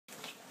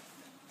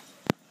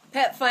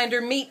Pet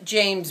Finder, meet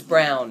James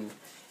Brown.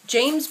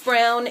 James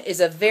Brown is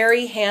a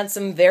very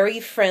handsome,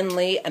 very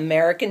friendly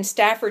American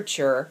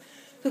Staffordshire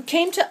who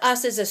came to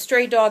us as a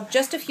stray dog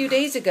just a few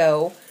days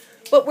ago,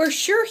 but we're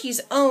sure he's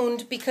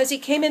owned because he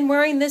came in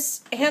wearing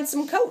this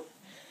handsome coat.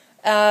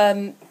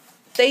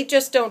 They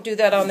just don't do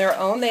that on their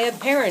own. They have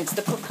parents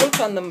that put coats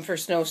on them for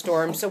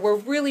snowstorms, so we're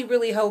really,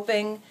 really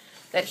hoping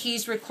that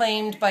he's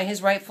reclaimed by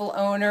his rightful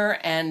owner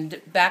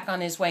and back on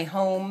his way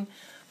home.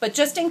 But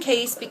just in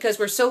case, because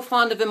we're so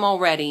fond of him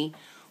already,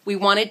 we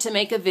wanted to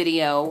make a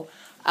video.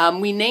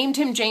 We named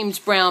him James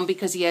Brown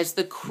because he has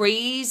the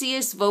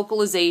craziest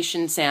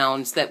vocalization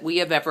sounds that we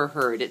have ever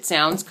heard. It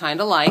sounds kind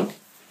of like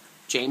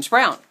James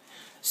Brown.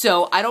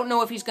 So I don't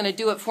know if he's going to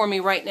do it for me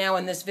right now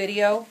in this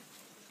video.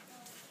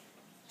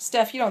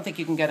 Steph, you don't think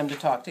you can get him to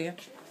talk, do you?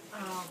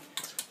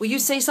 Will you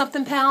say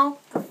something, pal?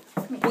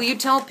 Will you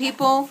tell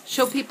people,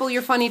 show people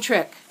your funny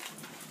trick?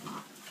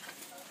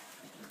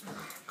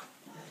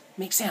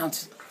 Make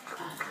sounds.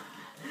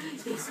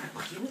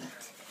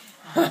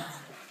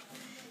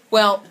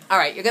 Well, all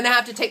right, you're going to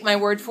have to take my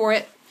word for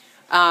it.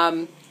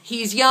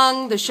 He's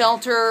young. The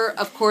shelter,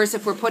 of course,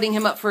 if we're putting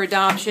him up for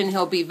adoption,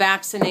 he'll be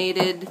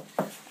vaccinated,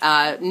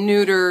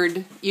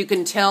 neutered. You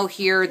can tell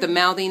here the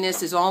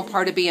mouthiness is all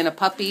part of being a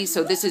puppy,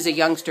 so this is a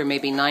youngster,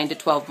 maybe 9 to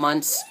 12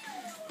 months.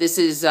 This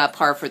is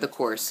par for the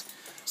course.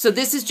 So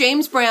this is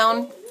James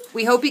Brown.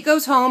 We hope he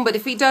goes home, but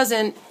if he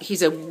doesn't,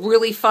 he's a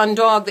really fun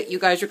dog that you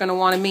guys are going to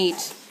want to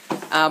meet.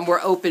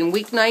 We're open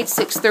weeknights,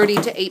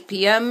 6:30 to 8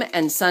 p.m.,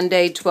 and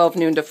Sunday, 12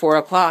 noon to 4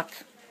 o'clock.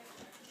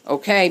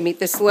 Okay, meet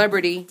the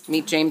celebrity.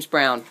 Meet James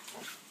Brown.